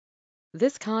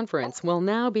This conference will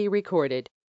now be recorded.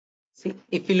 See,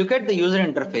 if you look at the user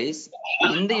interface,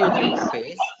 in the user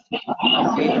interface,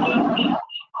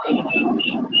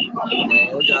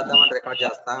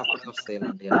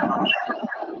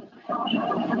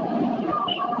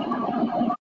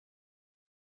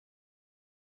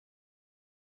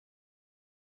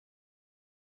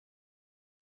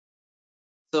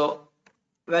 so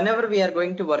whenever we are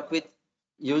going to work with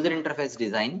user interface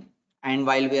design, and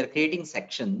while we are creating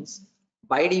sections,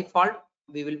 by default,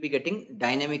 we will be getting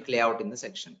dynamic layout in the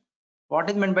section. What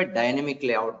is meant by dynamic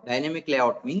layout? Dynamic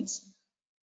layout means,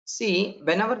 see,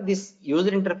 whenever this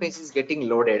user interface is getting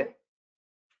loaded,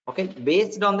 okay,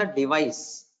 based on the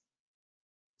device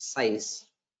size,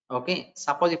 okay,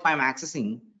 suppose if I'm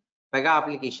accessing Pega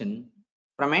application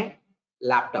from a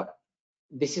laptop,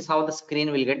 this is how the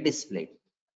screen will get displayed.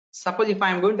 Suppose if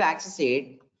I'm going to access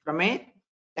it from a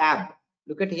tab,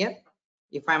 look at here,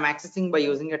 if I'm accessing by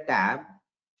using a tab,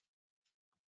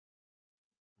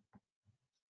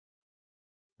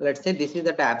 let's say this is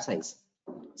the tab size.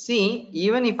 See,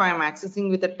 even if I'm accessing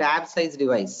with a tab size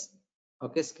device,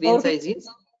 okay, screen size is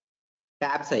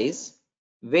tab size,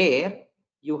 where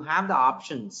you have the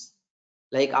options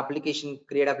like application,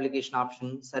 create application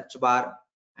option, search bar,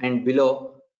 and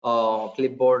below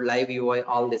clipboard, live UI,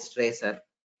 all this tracer,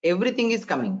 everything is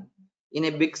coming. In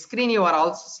a big screen you are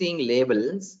also seeing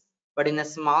labels, but in a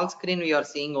small screen we are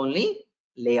seeing only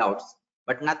layouts,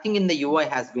 but nothing in the UI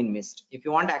has been missed. If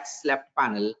you want to access left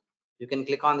panel, you can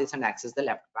click on this and access the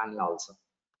left panel also.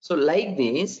 So like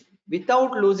this,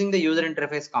 without losing the user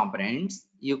interface components,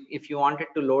 if you wanted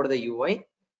to load the UI,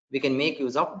 we can make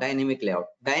use of dynamic layout.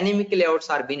 Dynamic layouts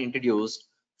are being introduced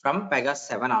from Pega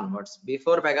 7 onwards.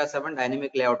 Before Pega 7,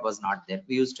 dynamic layout was not there.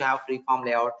 We used to have freeform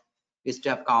layout, we used to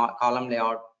have column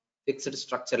layout, fixed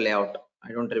structure layout.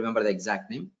 I don't remember the exact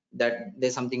name. That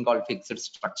there's something called fixed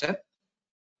structure.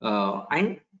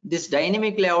 And this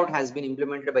dynamic layout has been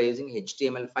implemented by using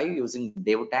HTML5 using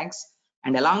div tags.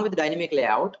 And along with dynamic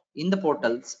layout in the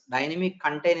portals, dynamic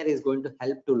container is going to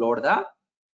help to load the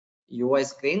UI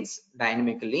screens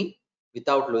dynamically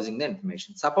without losing the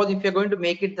information. Suppose if you're going to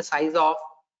make it the size of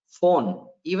phone,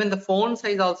 even the phone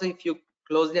size also, if you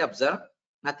closely observe,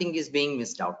 nothing is being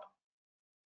missed out.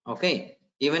 Okay,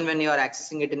 even when you are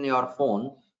accessing it in your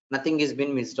phone, nothing is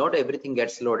being missed out, everything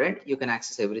gets loaded, you can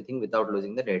access everything without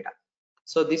losing the data.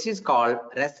 So this is called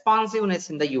responsiveness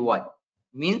in the UI.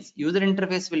 Means user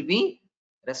interface will be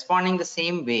responding the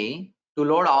same way to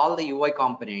load all the UI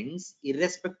components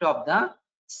irrespective of the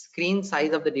screen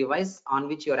size of the device on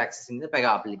which you are accessing the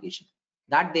Pega application.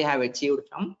 That they have achieved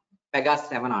from Pega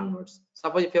 7 onwards.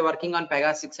 Suppose if you're working on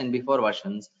Pega 6 and before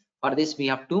versions, for this we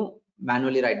have to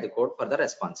manually write the code for the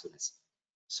responsiveness.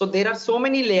 So there are so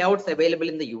many layouts available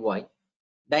in the UI.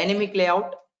 Dynamic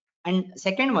layout, and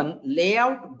second one,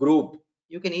 layout group.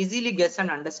 You can easily guess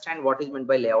and understand what is meant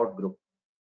by layout group.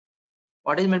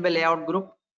 What is meant by layout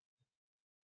group?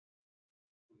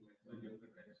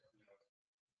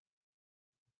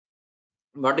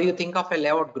 What do you think of a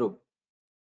layout group?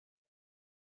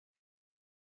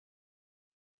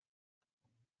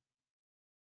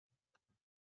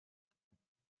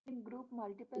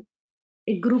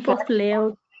 A group of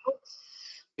layouts.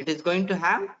 It is going to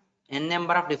have n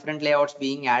number of different layouts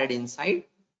being added inside.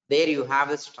 There you have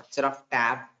the structure of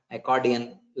tab,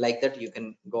 accordion, like that you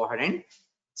can go ahead and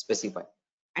specify.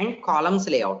 And columns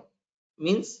layout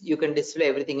means you can display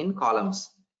everything in columns.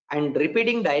 And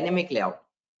repeating dynamic layout.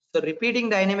 So repeating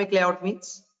dynamic layout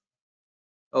means,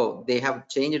 oh, they have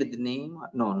changed the name.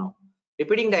 No.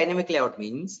 Repeating dynamic layout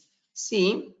means,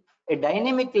 see, a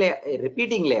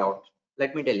repeating layout.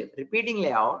 Let me tell you, repeating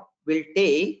layout will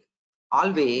take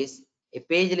always a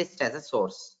page list as a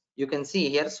source. You can see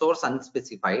here source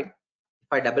unspecified. If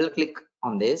I double click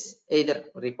on this, either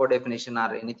report definition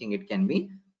or anything it can be,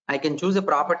 I can choose a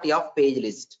property of page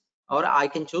list, or I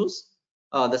can choose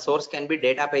the source can be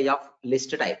data page of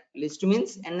list type. List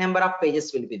means n number of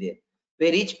pages will be there,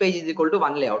 where each page is equal to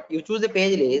one layout. You choose a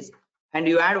page list and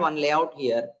you add one layout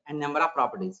here and number of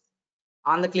properties.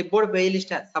 On the clipboard page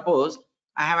list, suppose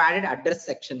I have added address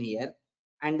section here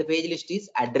and the page list is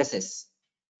addresses.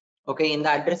 Okay, in the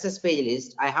addresses page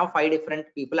list, I have 5 different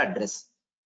people address.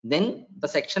 Then the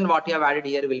section what you have added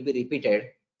here will be repeated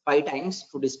 5 times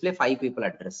to display 5 people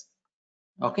address.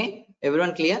 Okay,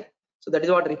 everyone clear? So that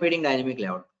is what repeating dynamic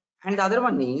layout. And the other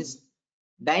one is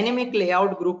dynamic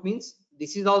layout group, means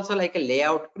this is also like a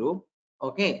layout group.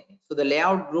 Okay, so the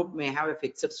layout group may have a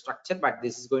fixed structure, but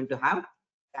this is going to have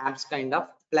tabs, kind of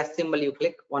plus symbol, you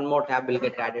click, one more tab will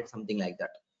get added, something like that.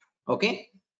 Okay,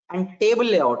 and table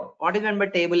layout. What is meant by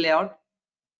table layout?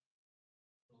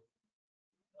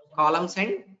 Columns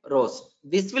and rows.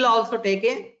 This will also take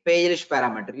a page list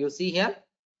parameter. You see here,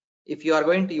 if you are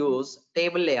going to use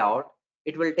table layout,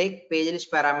 it will take page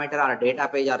list parameter or data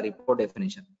page or report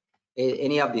definition,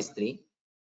 any of these three.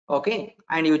 Okay,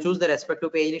 and you choose the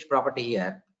respective page list property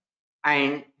here,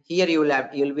 and here you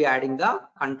will be adding the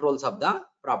controls of the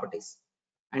properties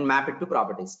and map it to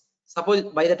properties. Suppose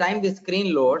by the time the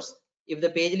screen loads, if the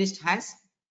page list has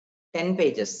 10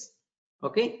 pages,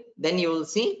 okay, then you will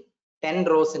see 10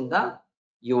 rows in the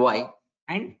UI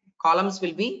and columns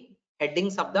will be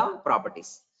headings of the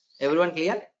properties. Everyone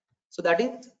clear? So that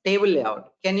is table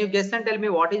layout. Can you guess and tell me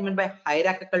what is meant by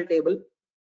hierarchical table?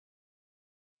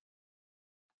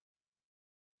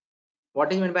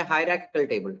 What is meant by hierarchical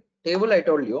table? Table, I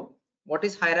told you. What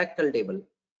is hierarchical table?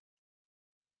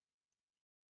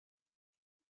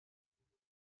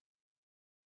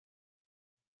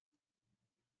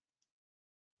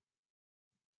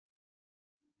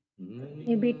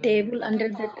 Maybe table under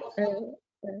that,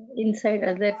 inside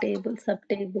other table,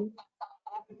 sub-table.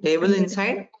 Table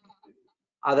inside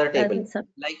other table. Sub.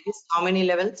 Like this, how many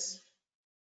levels?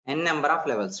 N number of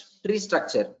levels. Tree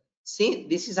structure. See,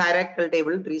 this is hierarchical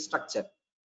table tree structure.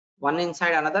 One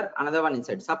inside another, another one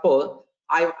inside. Suppose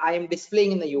I am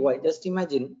displaying in the UI. Just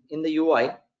imagine in the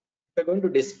UI, we're going to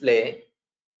display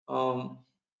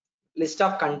list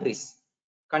of countries,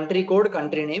 country code,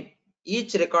 country name.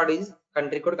 Each record is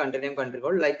country code, country name, country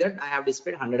code. Like that, I have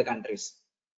displayed 100 countries.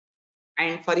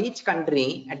 And for each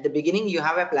country, at the beginning, you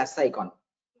have a plus icon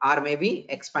or maybe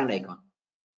expand icon.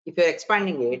 If you're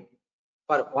expanding it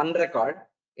for one record,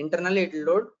 internally it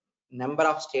will load number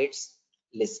of states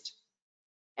list.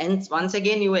 And once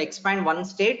again, you expand one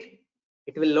state,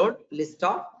 it will load list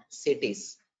of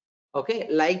cities. Okay,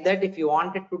 like that, if you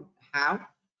wanted to have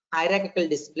hierarchical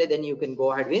display, then you can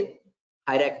go ahead with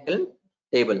hierarchical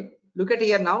table. Look at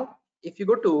here now. If you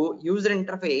go to user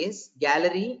interface,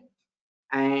 gallery,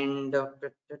 and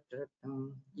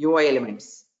UI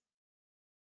elements.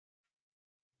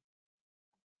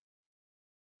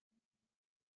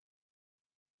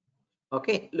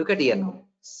 Okay, look at here now.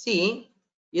 See,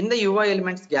 in the UI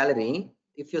elements gallery,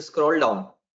 if you scroll down,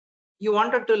 you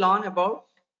wanted to learn about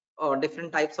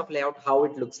different types of layout, how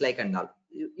it looks like and all.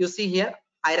 You see here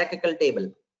hierarchical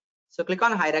table. So click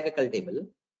on hierarchical table.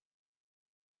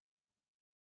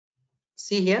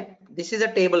 See here, this is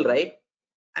a table, right?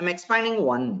 I'm expanding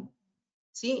one.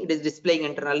 See, it is displaying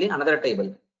internally another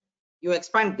table. You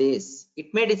expand this,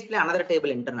 it may display another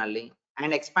table internally,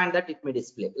 and expand that, it may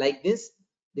display like this.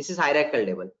 This is hierarchical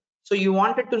table. So you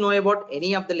wanted to know about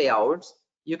any of the layouts,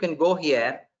 you can go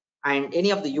here, and any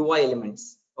of the UI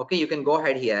elements. Okay, you can go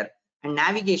ahead here and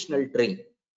navigational tree.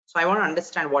 So I want to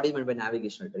understand what is meant by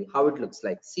navigational tree, how it looks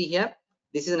like. See here,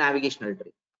 this is a navigational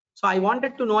tree. So I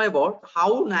wanted to know about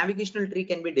how navigational tree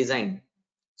can be designed.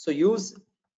 So use,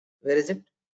 where is it?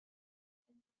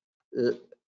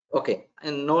 Okay,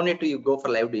 and no need to you go for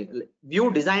live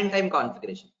view design time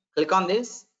configuration. Click on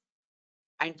this,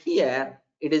 and here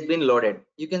it has been loaded.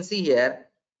 You can see here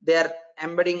they are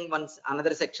embedding once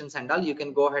another sections and all. You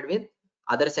can go ahead with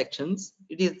other sections.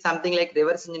 It is something like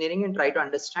reverse engineering and try to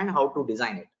understand how to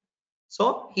design it.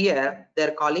 So here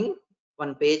they're calling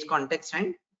one page context,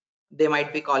 and they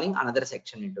might be calling another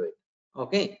section into it.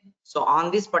 Okay, so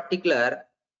on this particular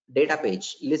data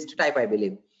page list type, I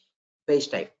believe page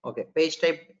type. Okay, page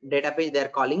type data page they're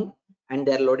calling, and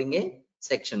they're loading a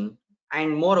section.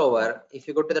 And moreover, if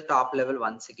you go to the top level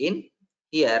once again,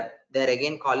 here they're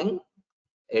again calling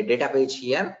a data page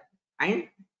here, and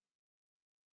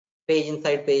page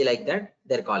inside page, like that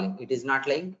they're calling. It is not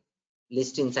like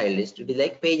list inside list, it is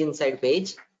like page inside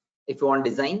page. If you want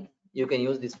design, you can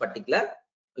use this particular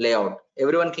layout.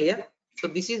 Everyone clear? So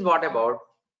this is what about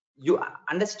you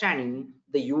understanding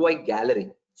the UI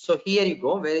gallery. So here you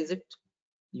go, where is it?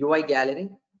 UI gallery,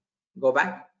 go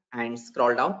back and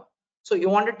scroll down. So you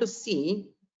wanted to see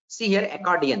here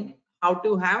accordion, how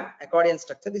to have accordion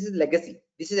structure. This is legacy,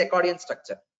 this is accordion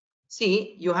structure.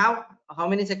 See, you have how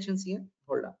many sections here?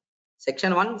 Hold on.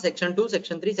 Section 1, section 2,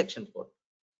 section 3, section 4.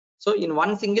 So in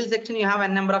one single section you have a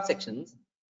number of sections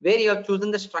where you have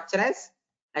chosen the structure as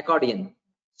accordion.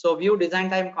 So view design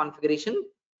time configuration,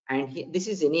 and this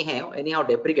is anyhow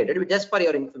deprecated, just for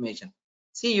your information.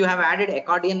 See, you have added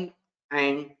accordion,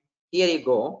 and here you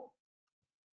go.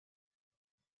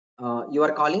 You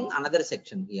are calling another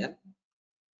section here.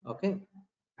 Okay,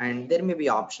 and there may be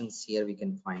options here we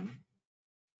can find.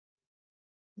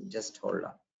 Just hold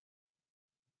on.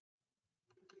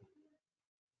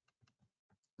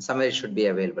 Somewhere it should be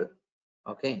available.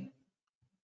 Okay,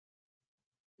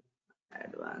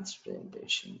 advanced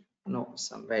presentation. No,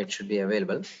 somewhere it should be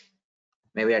available.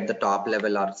 Maybe at the top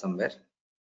level or somewhere.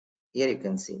 Here you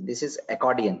can see this is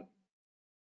accordion.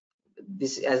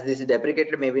 This, as this is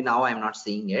deprecated, maybe now I'm not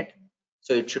seeing it,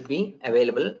 so it should be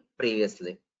available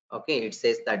previously. Okay, it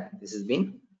says that this has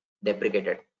been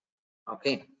deprecated.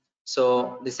 Okay,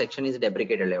 so this section is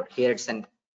deprecated layout. Here itself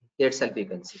you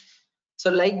can see.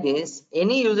 So like this,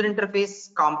 any user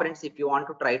interface components, if you want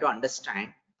to try to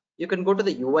understand, you can go to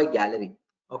the UI gallery.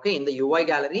 Okay, in the UI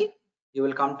gallery you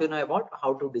will come to know about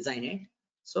how to design it.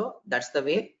 So that's the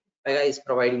way Pega is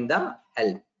providing the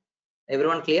help.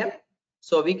 Everyone clear?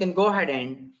 So we can go ahead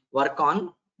and work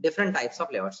on different types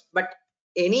of layouts, but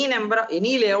any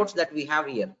layouts that we have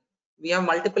here, we have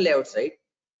multiple layouts, right?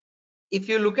 If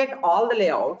you look at all the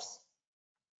layouts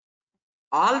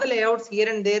here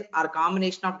and there are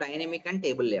combination of dynamic and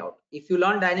table layout. If you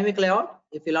learn dynamic layout,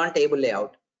 if you learn table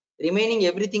layout, remaining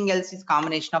everything else is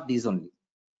combination of these only.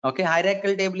 Okay,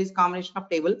 hierarchical table is combination of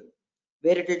table,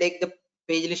 where it will take the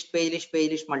page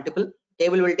list, multiple.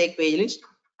 Table will take page list,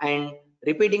 and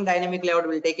repeating dynamic layout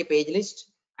will take a page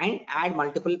list and add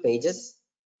multiple pages.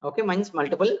 Okay, means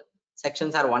multiple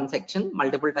sections are one section,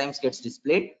 multiple times gets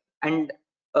displayed, and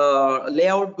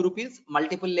layout group is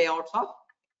multiple layouts of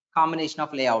combination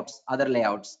of layouts, other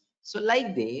layouts. So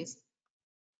like this,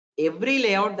 every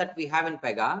layout that we have in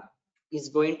Pega is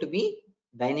going to be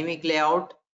dynamic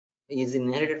layout, is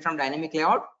inherited from dynamic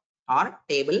layout or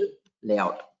table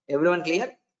layout. Everyone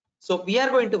clear? So we are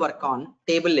going to work on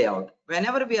table layout.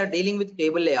 Whenever we are dealing with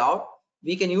table layout,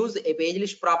 we can use a page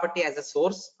list property as a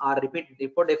source, or repeat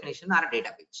report definition, or a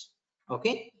data page.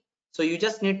 Okay, so you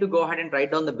just need to go ahead and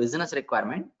write down the business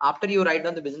requirement. After you write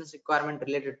down the business requirement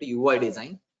related to UI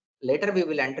design, later we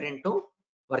will enter into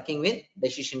working with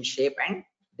decision shape and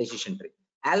decision tree.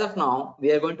 As of now,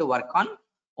 we are going to work on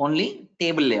only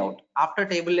table layout. After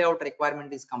table layout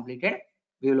requirement is completed,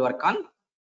 we will work on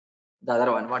the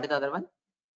other one. What is the other one?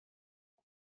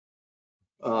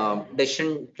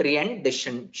 Decision tree and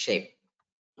decision shape.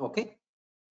 Okay,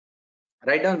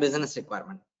 write down business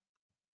requirement.